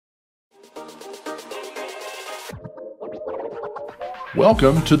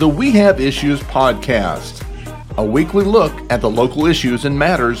Welcome to the We Have Issues podcast, a weekly look at the local issues and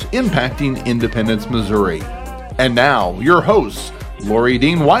matters impacting Independence, Missouri. And now, your hosts, Lori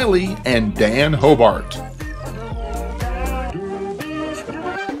Dean Wiley and Dan Hobart.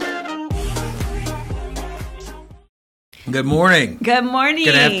 Good morning. Good morning.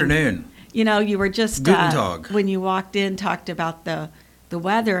 Good afternoon. You know, you were just, Guten Tag. when you walked in, talked about the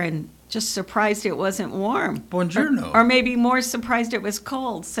weather and just surprised it wasn't warm. Buongiorno. Or maybe more surprised it was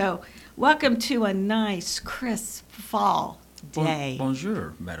cold. So welcome to a nice, crisp fall day.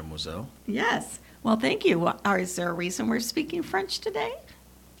 Bonjour, mademoiselle. Yes. Well, thank you. Is there a reason we're speaking French today?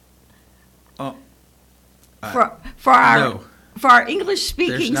 Oh, For no. our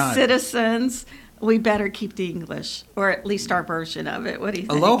English-speaking There's not. citizens, we better keep the English, or at least our version of it. What do you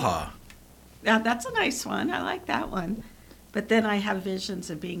think? Aloha. Yeah, that's a nice one. I like that one. But then I have visions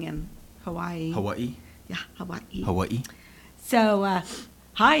of being in Hawaii. Hawaii. Yeah, Hawaii. Hawaii. So,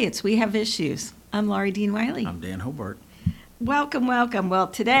 hi, it's We Have Issues. I'm Lori Dean Wiley. I'm Dan Hobart. Welcome, welcome. Well,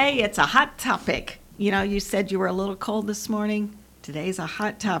 today it's a hot topic. You know, you said you were a little cold this morning. Today's a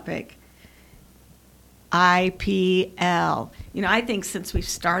hot topic. Ip&L. You know, I think since we've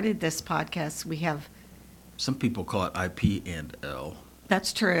started this podcast, we have... Some people call it Ip&L.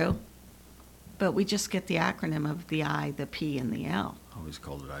 That's true. But we just get the acronym of the I, the P, and the L. Always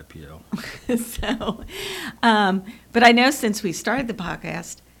called it IPL. So, but I know since we started the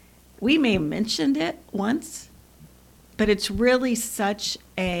podcast, we may have mentioned it once, but it's really such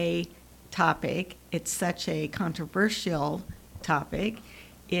a topic. It's such a controversial topic.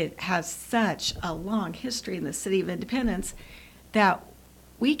 It has such a long history in the city of Independence that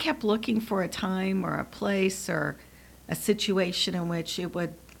we kept looking for a time or a place or a situation in which it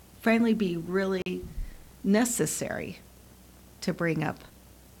would finally be really necessary to bring up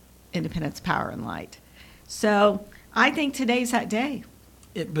Independence Power and Light. So I think today's that day.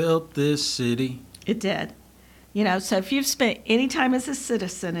 It built this city. It did. You know, so if you've spent any time as a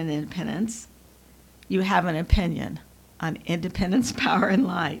citizen in Independence, you have an opinion on Independence Power and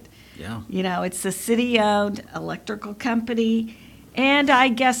Light. Yeah. You know, it's a city-owned electrical company, and I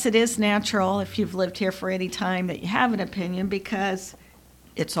guess it is natural if you've lived here for any time that you have an opinion because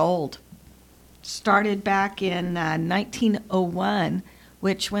it's old. Started back in 1901,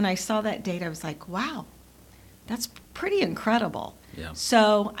 which when I saw that date, I was like, wow, that's pretty incredible. Yeah.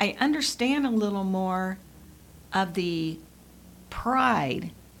 So I understand a little more of the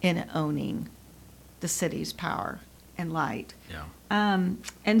pride in owning the city's power and light. Yeah.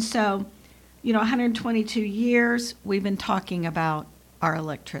 And so, you know, 122 years, we've been talking about our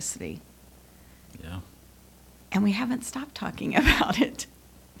electricity. Yeah. And we haven't stopped talking about it.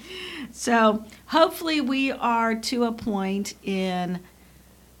 So hopefully we are to a point in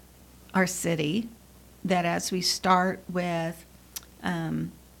our city that as we start with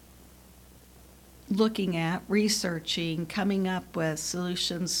looking at, researching, coming up with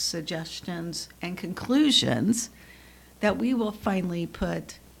solutions, suggestions, and conclusions, that we will finally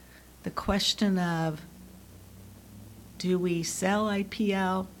put the question of, do we sell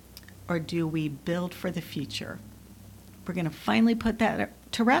IPL or do we build for the future? We're going to finally put that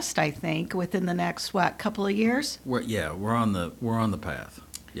to rest, I think, within the next, couple of years? We're on the path.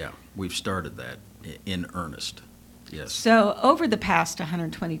 Yeah, we've started that in earnest. Yes. So over the past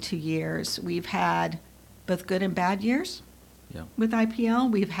 122 years, we've had both good and bad years Yeah. with IPL.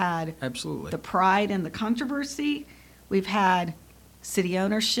 We've had Absolutely. the pride and the controversy. We've had city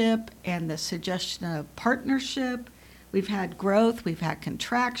ownership and the suggestion of partnership. We've had growth. We've had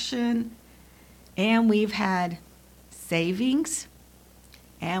contraction. And we've had savings.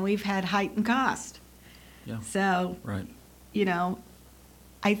 And we've had heightened cost. Yeah. So, Right. you know,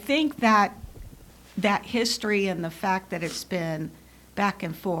 I think that history and the fact that it's been back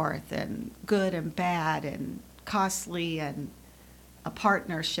and forth and good and bad and costly and a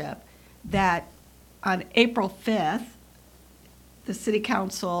partnership, that on April 5th, the city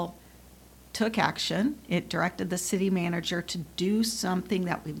council took action. It directed the city manager to do something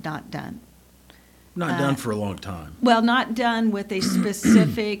that we've not done. Not done for a long time. Well, not done with a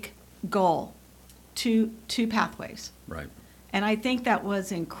specific goal, two pathways. Right. And I think that was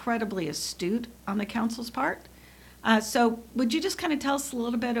incredibly astute on the council's part. So would you just kind of tell us a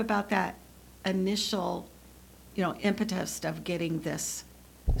little bit about that initial, you know, impetus of getting this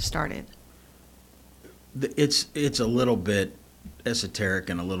started? It's a little bit esoteric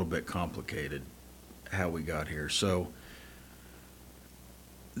and a little bit complicated how we got here. So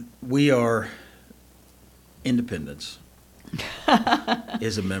we are Independence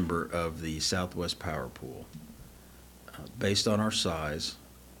is a member of the Southwest Power Pool. Based on our size,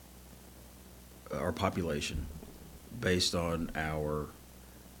 our population, based on our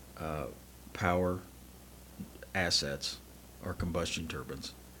power assets, our combustion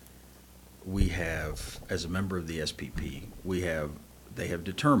turbines. We have, as a member of the SPP, they have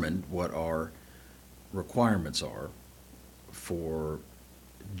determined what our requirements are for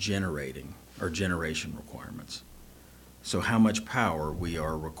generating, our generation requirements. So how much power we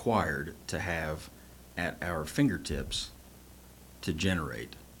are required to have at our fingertips to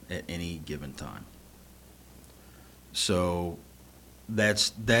generate at any given time. So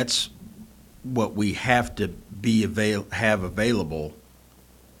that's what we have to have available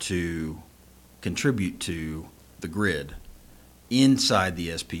to contribute to the grid inside the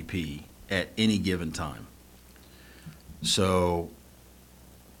SPP at any given time. So,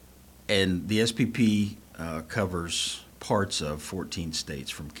 and the SPP covers parts of 14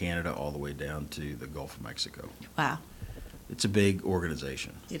 states from Canada all the way down to the Gulf of Mexico. Wow. It's a big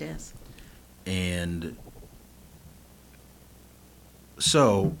organization. It is. And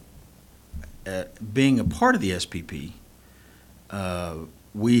so, being a part of the SPP,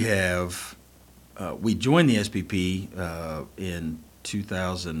 we joined the SPP in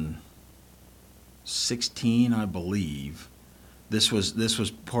 2016, I believe. This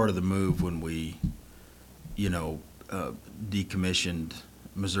was part of the move when we, decommissioned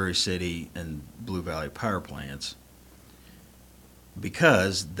Missouri City and Blue Valley power plants,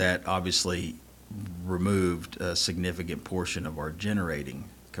 because that obviously removed a significant portion of our generating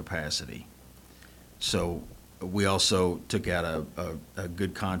capacity. So we also took out a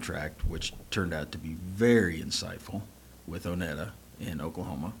good contract, which turned out to be very insightful, with Onetta in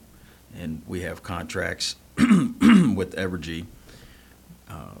Oklahoma. And we have contracts with Evergy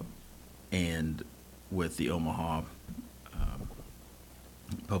and with the Omaha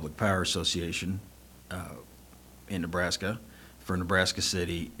Public Power Association in Nebraska for Nebraska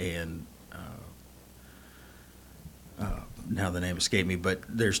City, and now the name escaped me, but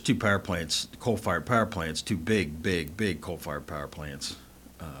there's two power plants, coal-fired power plants, two big coal-fired power plants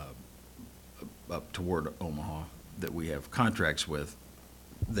up toward Omaha that we have contracts with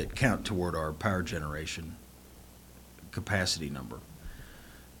that count toward our power generation capacity number.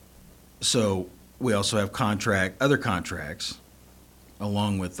 So we also have other contracts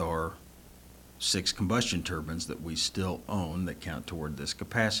along with our 6 combustion turbines that we still own that count toward this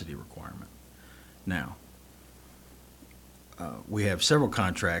capacity requirement. Now, we have several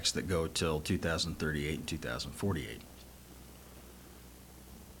contracts that go till 2038 and 2048.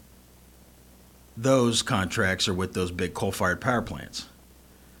 Those contracts are with those big coal-fired power plants.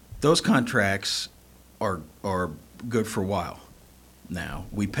 Those contracts are good for a while. Now,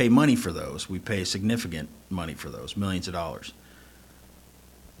 we pay money for those. We pay significant money for those, millions of dollars.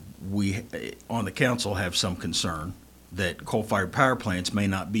 We, on the council, have some concern that coal-fired power plants may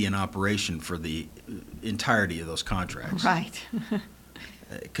not be in operation for the entirety of those contracts. Right.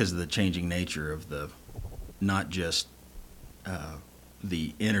 Because of the changing nature of not just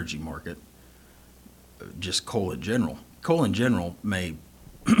the energy market, just coal in general. Coal in general may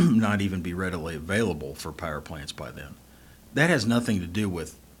not even be readily available for power plants by then. That has nothing to do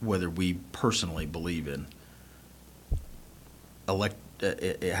with whether we personally believe in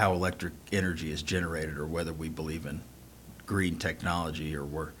how electric energy is generated, or whether we believe in green technology, or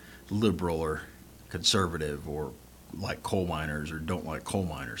we're liberal or conservative, or like coal miners or don't like coal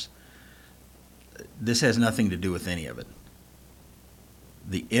miners. This has nothing to do with any of it.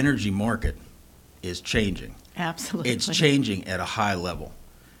 The energy market is changing. Absolutely. It's changing at a high level.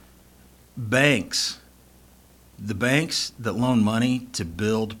 The banks that loan money to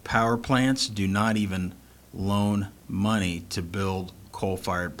build power plants do not even loan money to build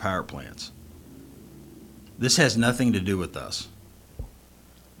coal-fired power plants. This has nothing to do with us.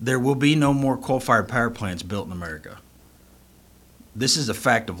 There will be no more coal-fired power plants built in America. This is a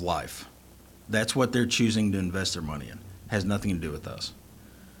fact of life. That's what they're choosing to invest their money in. It has nothing to do with us.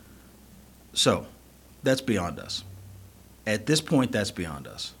 So, that's beyond us. At this point, that's beyond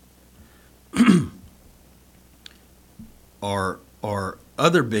us. Our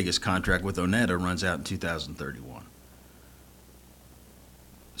other biggest contract with Onetta runs out in 2031.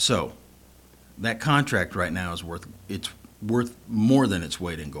 So, that contract right now is worth more than its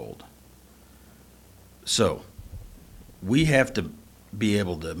weight in gold. So, we have to be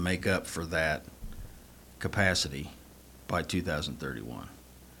able to make up for that capacity by 2031.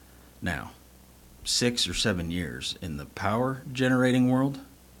 Now, 6 or 7 years in the power generating world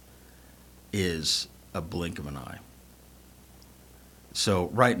is a blink of an eye. So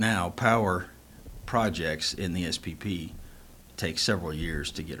right now, power projects in the SPP take several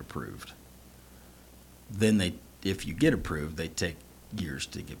years to get approved. Then if you get approved, they take years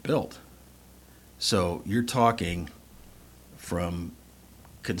to get built. So you're talking from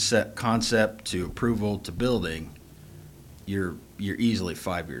concept to approval to building, you're easily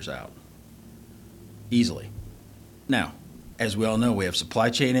 5 years out. Easily. Now, as we all know, we have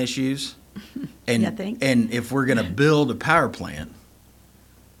supply chain issues. And, and if we're going to build a power plant,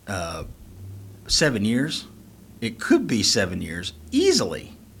 7 years, it could be 7 years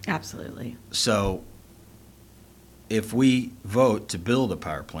easily. Absolutely. So if we vote to build a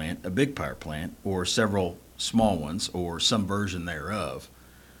power plant, a big power plant, or several small ones, or some version thereof,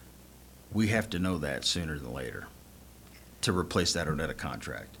 we have to know that sooner than later to replace that Onetta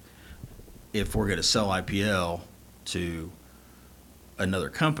contract. If we're going to sell Ip&L to another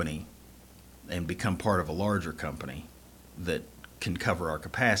company and become part of a larger company that can cover our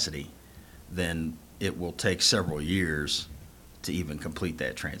capacity, then it will take several years to even complete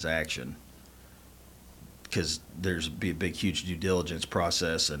that transaction, because there's be a big, huge due diligence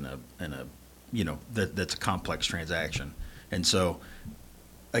process and a that's a complex transaction. And so,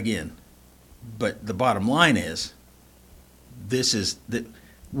 again, but the bottom line is, this is that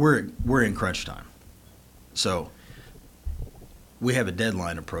we're in crunch time. So we have a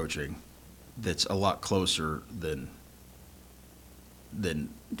deadline approaching that's a lot closer than the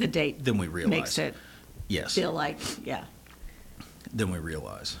date than we realize. Makes it feel like, than we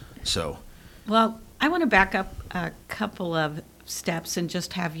realize. So, well, I want to back up a couple of steps and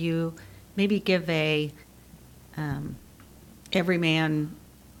just have you maybe give a everyman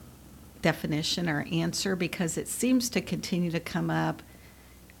definition or answer, because it seems to continue to come up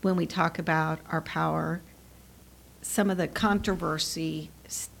when we talk about our power. Some of the controversy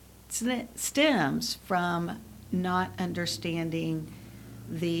stems from not understanding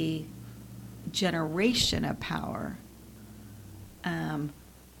the generation of power, kind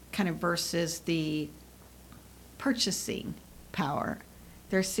of versus the purchasing power.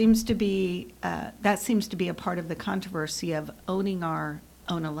 There seems to be that seems to be a part of the controversy of owning our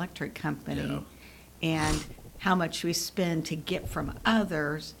own electric company, and how much we spend to get from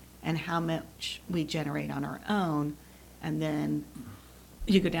others and how much we generate on our own. And then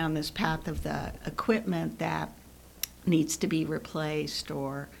you go down this path of the equipment that needs to be replaced,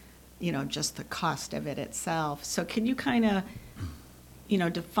 or just the cost of it itself. So can you kind of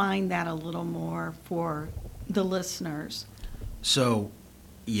define that a little more for the listeners? So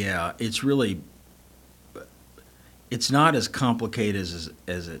it's not as complicated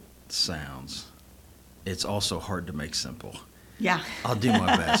as it sounds. It's also hard to make simple. Yeah. I'll do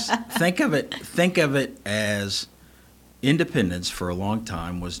my best. Think of it as Independence for a long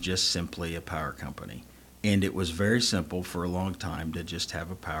time was just simply a power company. And it was very simple for a long time to just have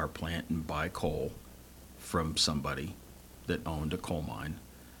a power plant and buy coal from somebody that owned a coal mine.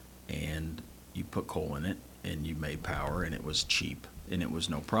 And you put coal in it and you made power, and it was cheap and it was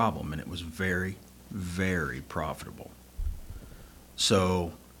no problem, and it was very, very profitable.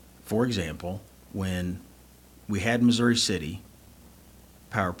 So, for example, when we had Missouri City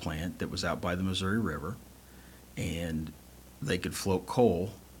power plant that was out by the Missouri River, and they could float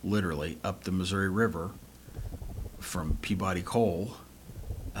coal literally up the Missouri River from Peabody Coal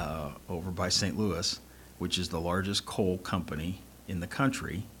over by St. Louis, which is the largest coal company in the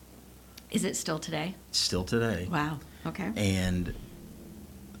country. Is it still today? Still today. Wow. Okay. And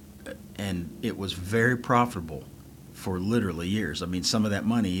it was very profitable for literally years. I mean, some of that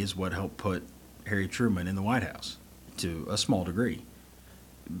money is what helped put Harry Truman in the White House to a small degree.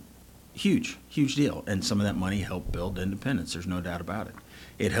 Huge deal. And some of that money helped build Independence. There's no doubt about it.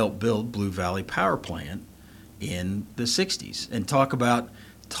 It helped build Blue Valley Power Plant in the 60s. And talk about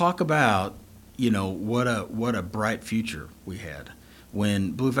what a bright future we had.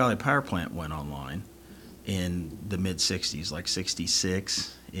 When Blue Valley Power Plant went online in the mid-60s, like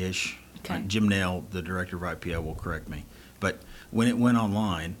 66-ish. Okay. Jim Nail, the director of Ip&L, will correct me. But when it went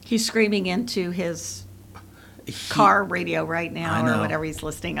online... He's screaming into his car radio right now, or whatever he's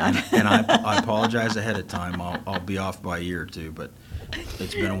listening on. And I apologize ahead of time. I'll be off by a year or two, but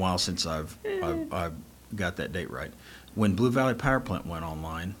it's been a while since I've got that date right. When Blue Valley Power Plant went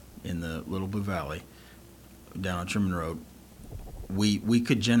online in the Little Blue Valley down on Truman Road, we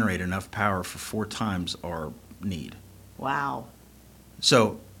could generate enough power for 4 times our need. Wow.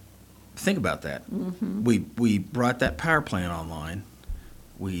 So think about that. Mm-hmm. We brought that power plant online.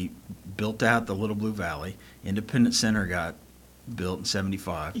 We built out the Little Blue Valley. Independence Center got built in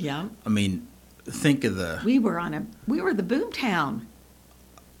 75. Yeah. I mean, think of the... We were the boom town.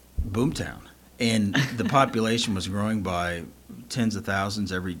 Boomtown. And the population was growing by tens of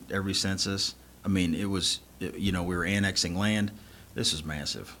thousands every census. I mean, it was, we were annexing land. This was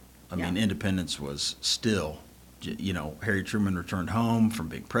massive. I mean, Independence was still, Harry Truman returned home from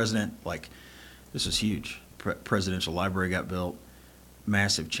being president. Like, this was huge. presidential library got built.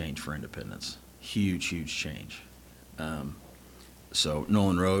 Massive change for Independence. Huge change. So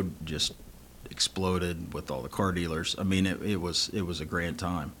Nolan Road just exploded with all the car dealers. I mean, it was a grand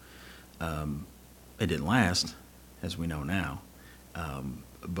time. It didn't last, as we know now.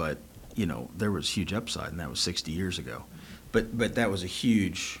 But there was huge upside, and that was 60 years ago. But that was a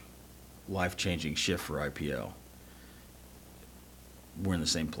huge, life-changing shift for IPL. We're in the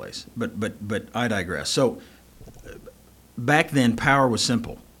same place. But I digress. So back then, power was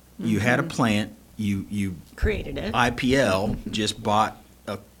simple. You had a plant. You created it. IPL just bought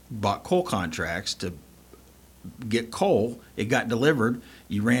coal contracts to get coal. It got delivered.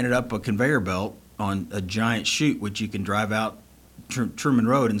 You ran it up a conveyor belt on a giant chute, which you can drive out Truman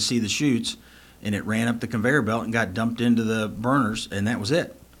Road and see the chutes, and it ran up the conveyor belt and got dumped into the burners, and that was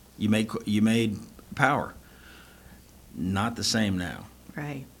it. You made power. Not the same now.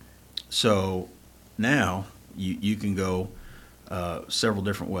 Right. So now you can go several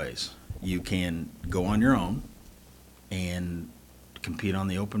different ways. You can go on your own and compete on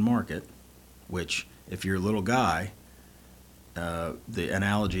the open market, which if you're a little guy, the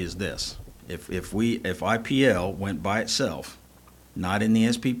analogy is this. If IPL went by itself, not in the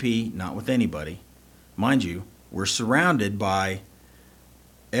SPP, not with anybody, mind you, we're surrounded by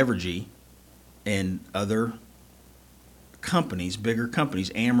Evergy and other companies, bigger companies,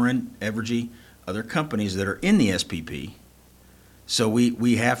 Ameren, Evergy, other companies that are in the SPP. So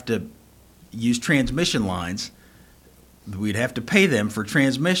we have to use transmission lines. We'd have to pay them for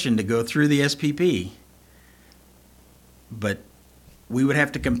transmission to go through the SPP. But we would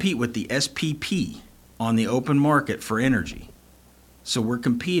have to compete with the SPP on the open market for energy. So we're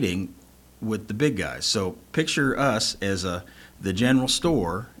competing with the big guys. So picture us as the general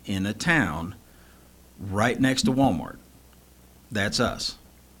store in a town right next to Walmart. That's us.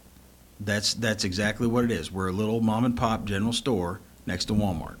 That's exactly what it is. We're a little mom and pop general store next to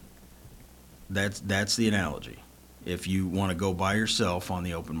Walmart. That's the analogy. If you want to go by yourself on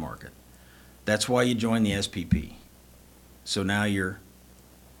the open market, that's why you join the SPP. So now you're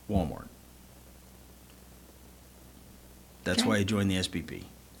Walmart. That's why you join the SPP,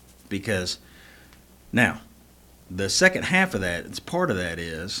 because now the second half of that, it's part of that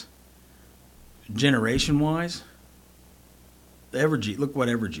is generation-wise. Evergy, look what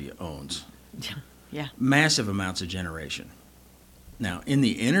Evergy owns. Yeah. Massive amounts of generation. Now, in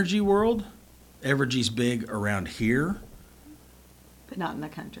the energy world, Evergy's big around here. But not in the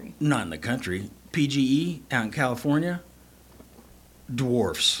country. Not in the country. PGE out in California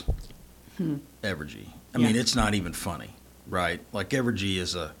dwarfs Evergy. I mean, it's not even funny, right? Like Evergy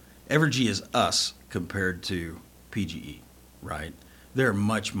is us compared to PGE, right? They're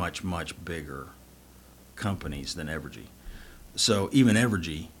much, much, much bigger companies than Evergy. So even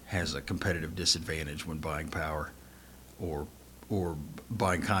Evergy has a competitive disadvantage when buying power or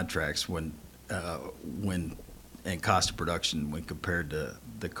buying contracts when and cost of production when compared to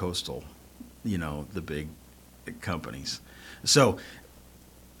the coastal, the big companies. So,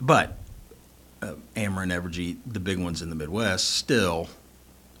 but Ameren, Evergy, the big ones in the Midwest, still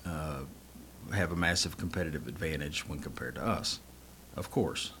have a massive competitive advantage when compared to us, of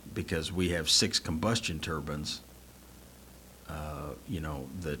course, because we have 6 combustion turbines,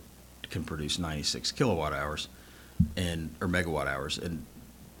 that can produce 96 kilowatt hours or megawatt hours, and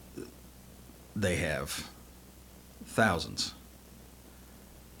they have thousands.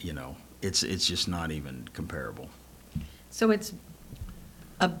 It's just not even comparable. So it's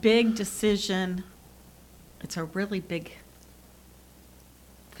a big decision. It's a really big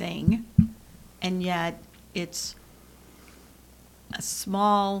thing, and yet it's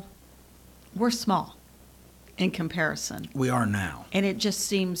we're small in comparison. We are now. And it just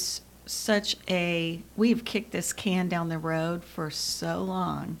seems we've kicked this can down the road for so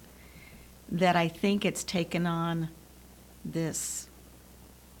long that I think it's taken on this,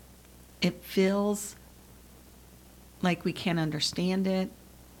 it feels like we can't understand it.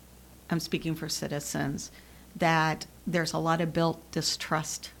 I'm speaking for citizens, that there's a lot of built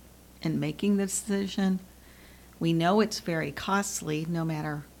distrust in making the decision. We know it's very costly no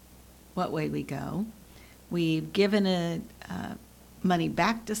matter what way we go. We've given money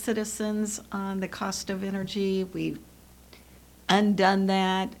back to citizens on the cost of energy. We've undone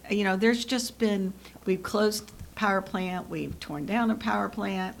that. There's just been, we've closed a power plant, we've torn down a power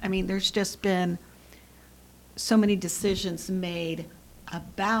plant. I mean, there's just been so many decisions made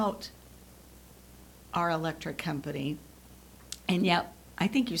about our electric company. And yet, I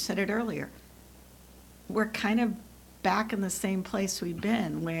think you said it earlier, we're kind of back in the same place we've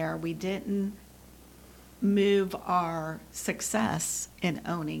been, where we didn't move our success in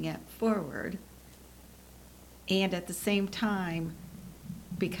owning it forward. And at the same time,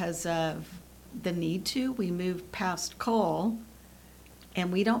 because of the need to, we moved past coal,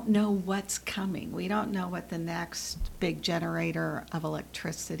 and we don't know what's coming. We don't know what the next big generator of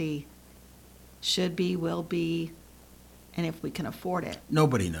electricity should be, will be, and if we can afford it.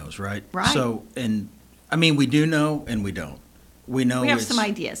 Nobody knows, right? Right. So, and I mean, we do know and we don't. We know We have it's- some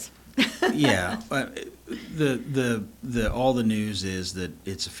ideas. Yeah. The all the news is that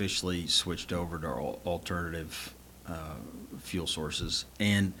it's officially switched over to alternative fuel sources,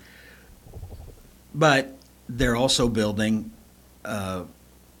 but they're also building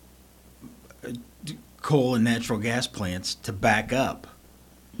coal and natural gas plants to back up,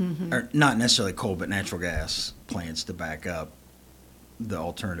 or not necessarily coal, but natural gas plants to back up the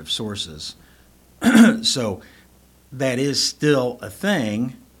alternative sources. So that is still a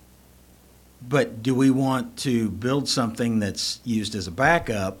thing, but do we want to build something that's used as a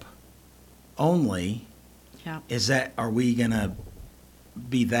backup only? Yeah. Are we going to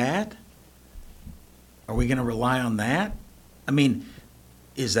be that? Are we going to rely on that? I mean,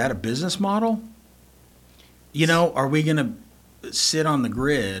 is that a business model? You know, are we going to sit on the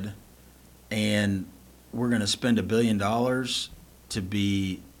grid and we're going to spend $1 billion to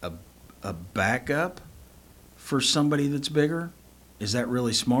be a backup for somebody that's bigger? Is that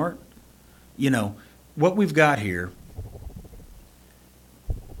really smart? You know, what we've got here,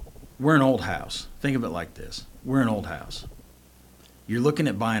 we're an old house. Think of it like this. We're an old house. You're looking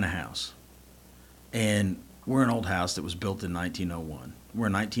at buying a house. And we're an old house that was built in 1901. We're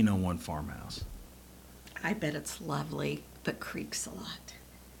a 1901 farmhouse. I bet it's lovely, but creaks a lot.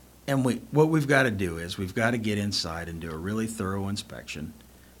 And what we've got to do is we've got to get inside and do a really thorough inspection.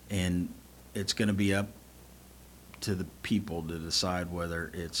 And it's going to be up to the people to decide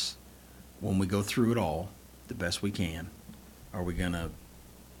whether it's, when we go through it all, the best we can, are we going to,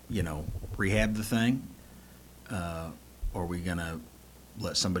 rehab the thing? Or are we going to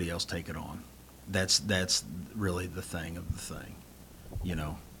let somebody else take it on? That's really the thing of the thing.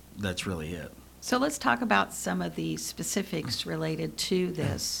 That's really it. So let's talk about some of the specifics related to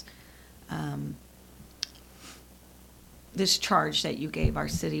this, this charge that you gave our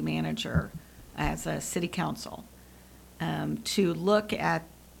city manager as a city council, to look at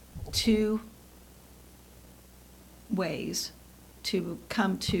 2 ways to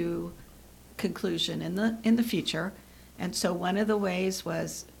come to conclusion in the future. And so one of the ways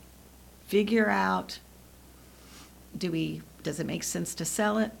was figure out, does it make sense to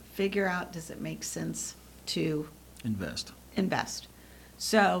sell it? Figure out, does it make sense to invest?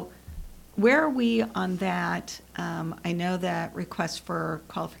 So where are we on that? I know that request for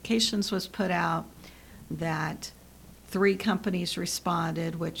qualifications was put out, that 3 companies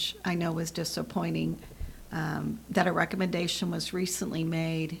responded, which I know was disappointing, that a recommendation was recently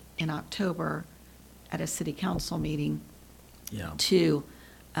made in October at a city council meeting to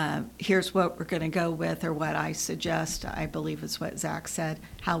here's what we're going to go with, or what I suggest, I believe is what Zach said.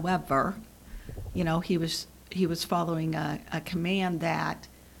 However, he was following a command that,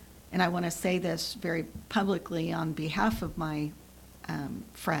 and I want to say this very publicly on behalf of my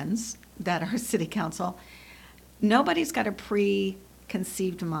friends that are city council, nobody's got a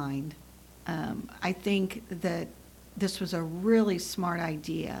preconceived mind. I think that this was a really smart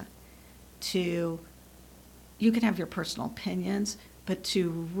idea you can have your personal opinions, but to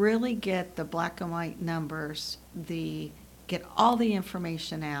really get the black and white numbers, get all the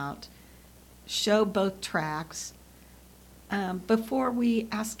information out, show both tracks, before we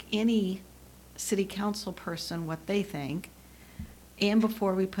ask any city council person what they think, and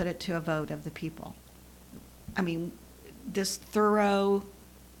before we put it to a vote of the people. I mean, this thoroughness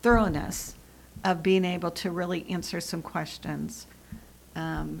of being able to really answer some questions,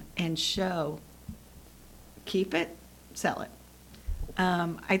 and show, keep it, sell it.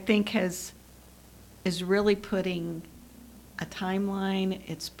 I think is really putting a timeline.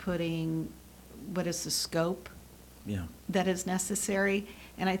 It's putting what is the scope that is necessary.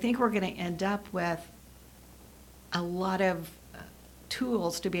 And I think we're going to end up with a lot of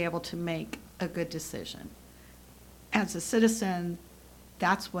tools to be able to make a good decision. As a citizen,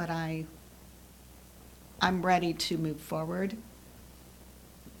 that's what I'm ready to move forward.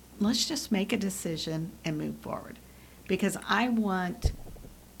 Let's just make a decision and move forward. Because I want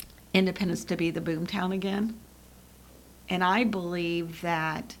Independence to be the boomtown again. And I believe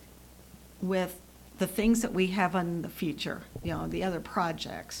that with the things that we have in the future, the other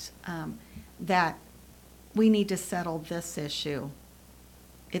projects, that we need to settle this issue.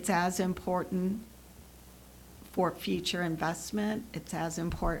 It's as important for future investment. It's as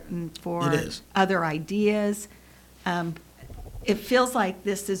important for other ideas. It feels like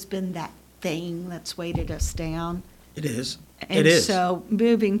this has been that thing that's weighted us down. It is. And It is. so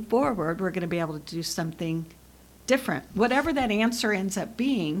moving forward, we're going to be able to do something different. Whatever that answer ends up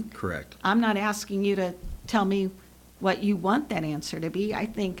being, Correct. I'm not asking you to tell me what you want that answer to be. I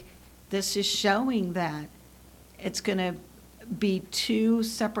think this is showing that it's going to be two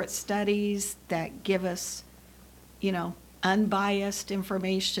separate studies that give us, unbiased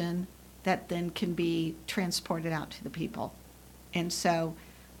information that then can be transported out to the people. And so,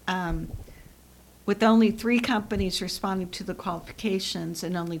 with only 3 companies responding to the qualifications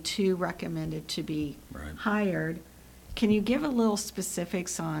and only 2 recommended to be Right. hired, can you give a little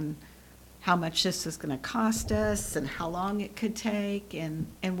specifics on how much this is going to cost us and how long it could take and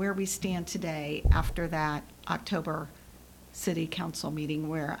where we stand today after that October City Council meeting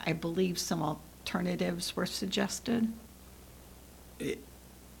where I believe some alternatives were suggested?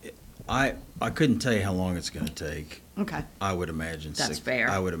 I couldn't tell you how long it's going to take. Okay, I would imagine That's fair.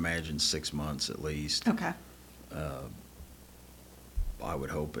 I would imagine 6 months at least. okay, I would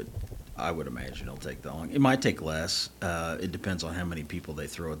hope it. I would imagine it'll take that long. It might take less. It depends on how many people they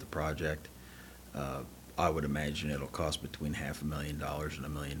throw at the project. I would imagine it'll cost between $500,000 and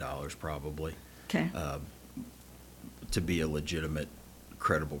 $1 million probably okay. to be a legitimate,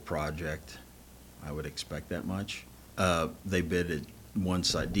 credible project. I would expect that much. They bid at one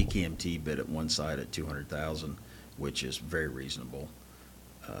side. DKMT bid at one side at $200,000, which is very reasonable.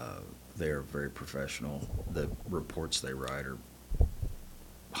 They're very professional. The reports they write are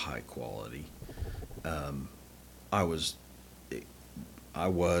high quality. I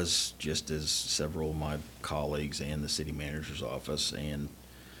was, just as several of my colleagues and the city manager's office and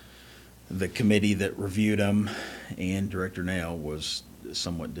the committee that reviewed them and Director Nail was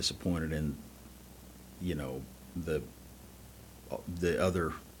somewhat disappointed in, the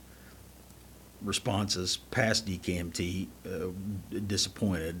other responses past DKMT,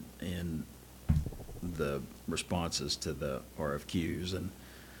 disappointed in the responses to the RFQs,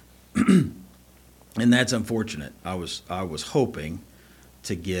 and that's unfortunate. I was hoping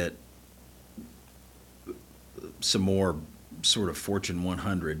to get some more sort of Fortune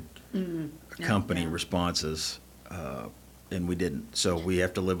 100 company responses, and we didn't. So we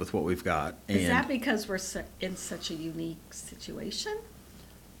have to live with what we've got. Is that because we're in such a unique situation?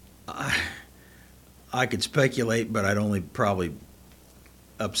 I could speculate, but I'd only probably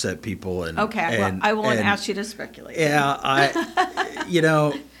upset people. Okay, well, I won't ask you to speculate. Yeah,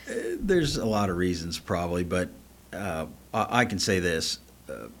 there's a lot of reasons probably, but I can say this.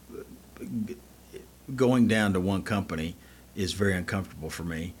 Going down to one company is very uncomfortable for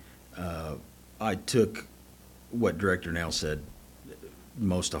me. I took what Director Nell said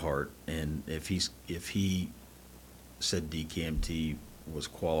most to heart, and if he said DKMT was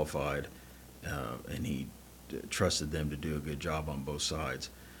qualified and he trusted them to do a good job on both sides,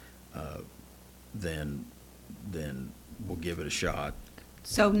 then we'll give it a shot.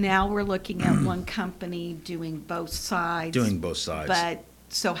 So now we're looking at one company doing both sides. Doing both sides. But,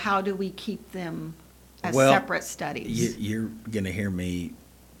 so how do we keep them as Well, separate studies? You're going to hear me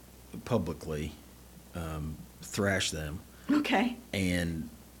publicly thrash them, Okay, and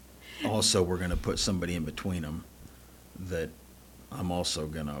also we're going to put somebody in between them that I'm also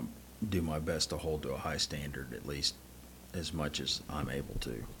going to do my best to hold to a high standard, at least as much as I'm able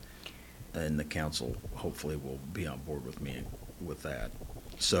to. And the council hopefully will be on board with me with that.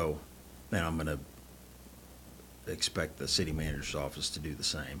 So, and I'm going to expect the city manager's office to do the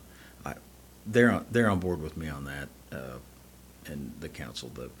same. They're on board with me on that, and the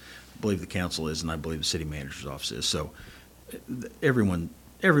council. I believe the council is, and I believe the city manager's office is. So, everyone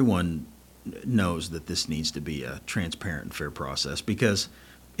knows that this needs to be a transparent and fair process because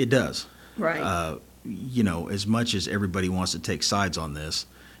it does. right. As much as everybody wants to take sides on this,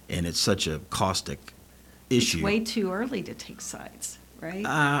 and it's such a caustic issue. It's way too early to take sides,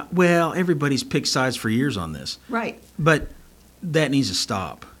 right? Well, everybody's picked sides for years on this. Right, But that needs to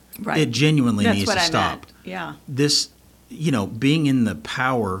stop. right. It genuinely That's needs what to I stop. meant. Yeah, This, being in the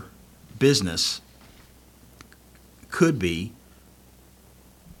power business can be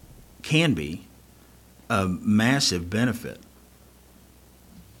a massive benefit.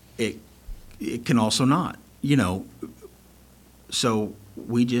 It can also not, so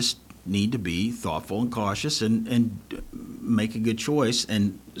we just need to be thoughtful and cautious and make a good choice,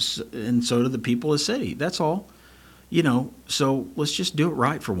 and so do the people of the city. That's all. So let's just do it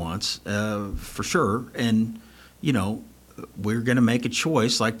right for once, for sure. And, we're going to make a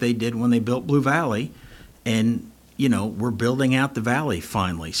choice like they did when they built Blue Valley. And, we're building out the valley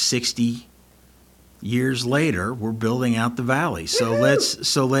finally. 60 years later, we're building out the valley. So let's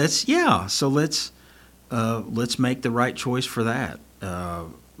make the right choice for that.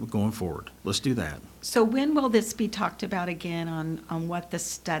 going forward. Let's do that. So when will this be talked about again on what the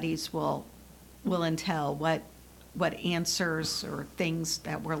studies will entail? What answers or things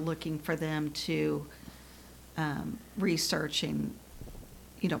that we're looking for them to research and,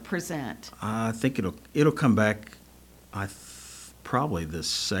 present? I think it'll come back. Probably the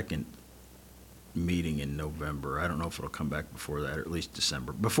second meeting in November. I don't know if it'll come back before that, or at least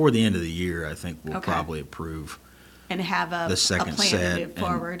December. Before the end of the year, I think we'll probably approve and have the second plan set to move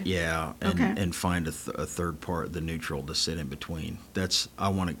forward. And find a third part, the neutral, to sit in between.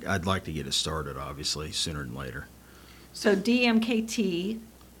 I'd like to get it started, obviously, sooner than later. So DKMT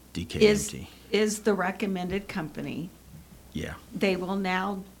is the recommended company. Yeah. They will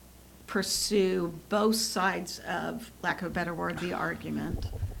now pursue both sides of, lack of a better word, the argument.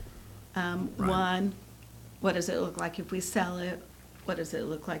 Right. One, what does it look like if we sell it? What does it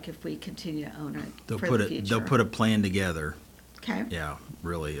look like if we continue to own it They'll for the future? They'll put a plan together. Okay. Yeah,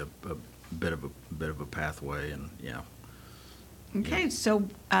 really a bit of a pathway, and yeah. Okay,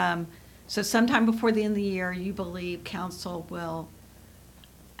 Yeah. So sometime before the end of the year, you believe council will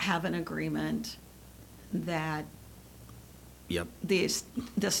have an agreement that Yep. the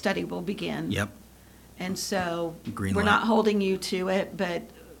study will begin. Yep. And so Green we're light. not holding you to it, but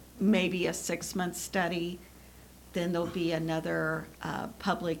maybe a 6-month study. Then there'll be another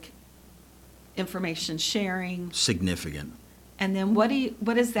public information sharing. Significant. And then what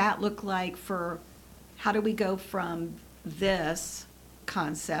does that look like for, how do we go from this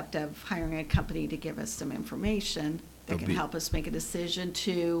concept of hiring a company to give us some information that can help us make a decision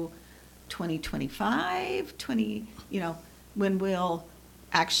to 2025, when we'll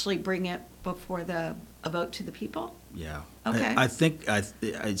actually bring it before a vote to the people? Yeah. Okay. I think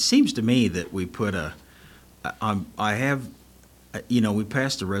it seems to me that we put we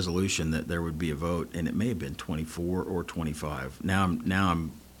passed a resolution that there would be a vote, and it may have been 24 or 25. Now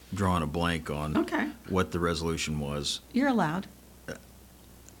I'm drawing a blank on what the resolution was. You're allowed.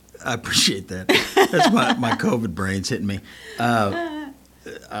 I appreciate that. That's my COVID brain's hitting me. I'll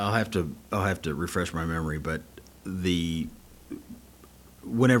have to refresh my memory, but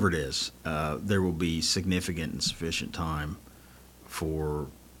whenever it is, there will be significant and sufficient time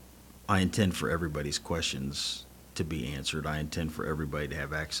I intend for everybody's questions to be answered. I intend for everybody to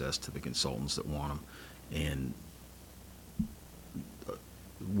have access to the consultants that want them, and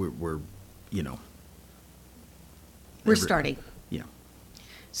we're starting. Yeah.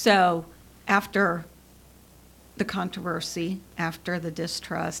 So after the controversy, after the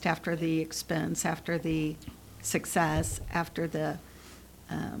distrust, after the expense, after the success, after the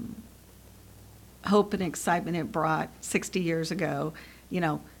hope and excitement it brought 60 years ago,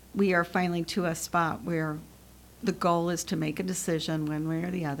 we are finally to a spot where the goal is to make a decision one way or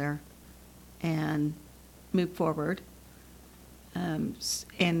the other and move forward.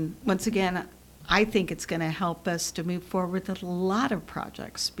 And once again, I think it's going to help us to move forward with a lot of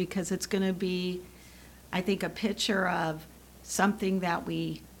projects, because it's going to be, I think, a picture of something that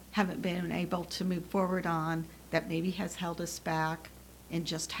we haven't been able to move forward on, that maybe has held us back, and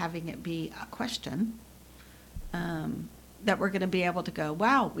just having it be a question, that we're going to be able to go,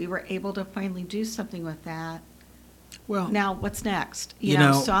 wow, we were able to finally do something with that. Well, now what's next?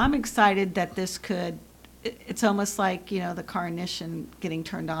 So I'm excited that this it's almost like, the car ignition getting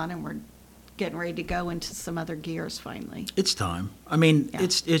turned on, and we're getting ready to go into some other gears finally. It's time. I mean, Yeah.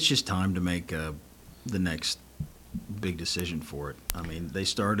 it's just time to make the next big decision for it. I mean, they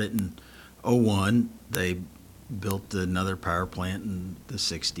started in 2001. They built another power plant in the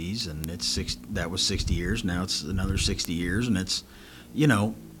 60s, and that was 60 years. Now it's another 60 years, and it's,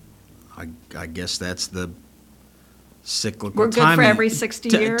 I guess that's the cyclical We're good timing, for every 60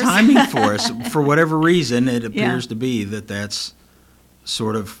 years. timing for us. For whatever reason, it appears Yeah. to be that's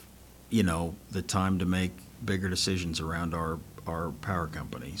sort of, the time to make bigger decisions around our power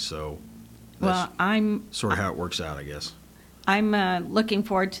company. So that's I'm sort of how it works out, I guess. I'm looking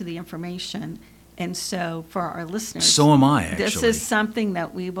forward to the information. And so for our listeners, So am I, actually. This is something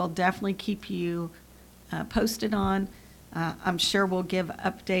that we will definitely keep you posted on. I'm sure we'll give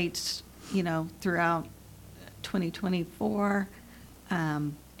updates, throughout 2024,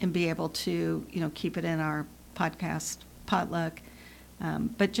 and be able to, keep it in our podcast potluck.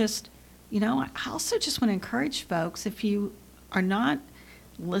 But just, I also just want to encourage folks, if you are not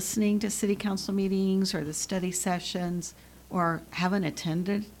listening to city council meetings or the study sessions, or haven't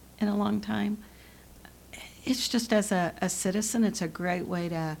attended in a long time, it's just, as a citizen, it's a great way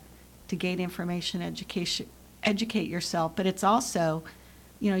to gain information, educate yourself. But it's also,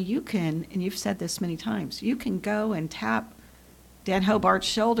 you can, and you've said this many times, you can go and tap Dan Hobart's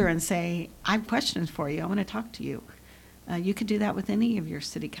shoulder and say, I have questions for you. I want to talk to you. You could do that with any of your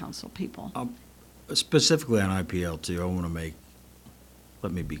city council people. Specifically on IPL too,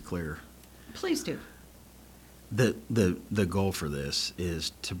 let me be clear. Please do. The goal for this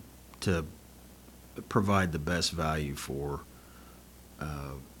is to provide the best value for,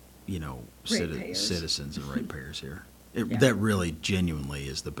 Ratepayers. citizens and ratepayers here. Yeah. That really genuinely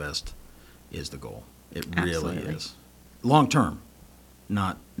is the goal. It really Absolutely. is. Long term,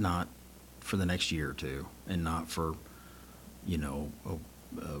 not for the next year or two, and not for,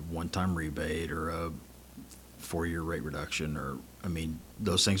 a one-time rebate or a 4-year rate reduction,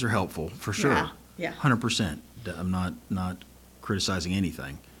 those things are helpful for sure. Yeah. 100%. I'm not criticizing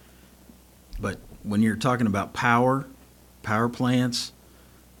anything. But when you're talking about power plants,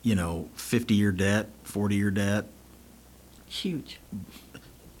 50-year debt, 40-year debt, Huge.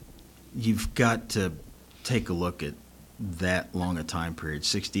 you've got to take a look at that long a time period,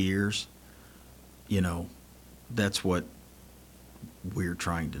 60 years. That's what we're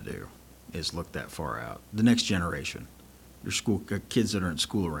trying to do, is look that far out. The next generation, your school kids that are in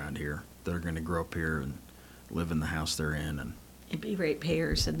school around here that are going to grow up here and live in the house they're in and be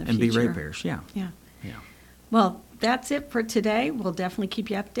ratepayers in the be future. ratepayers. Yeah. Yeah. Yeah. Well, that's it for today. We'll definitely keep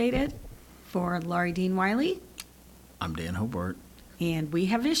you updated. For Laurie Dean Wiley, I'm Dan Hobart. and we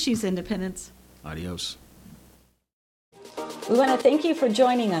have Issues Independence. Adios. We want to thank you for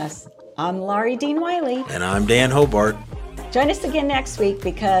joining us. I'm Laurie Dean Wiley. And I'm Dan Hobart. Join us again next week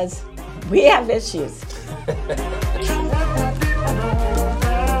because we have issues.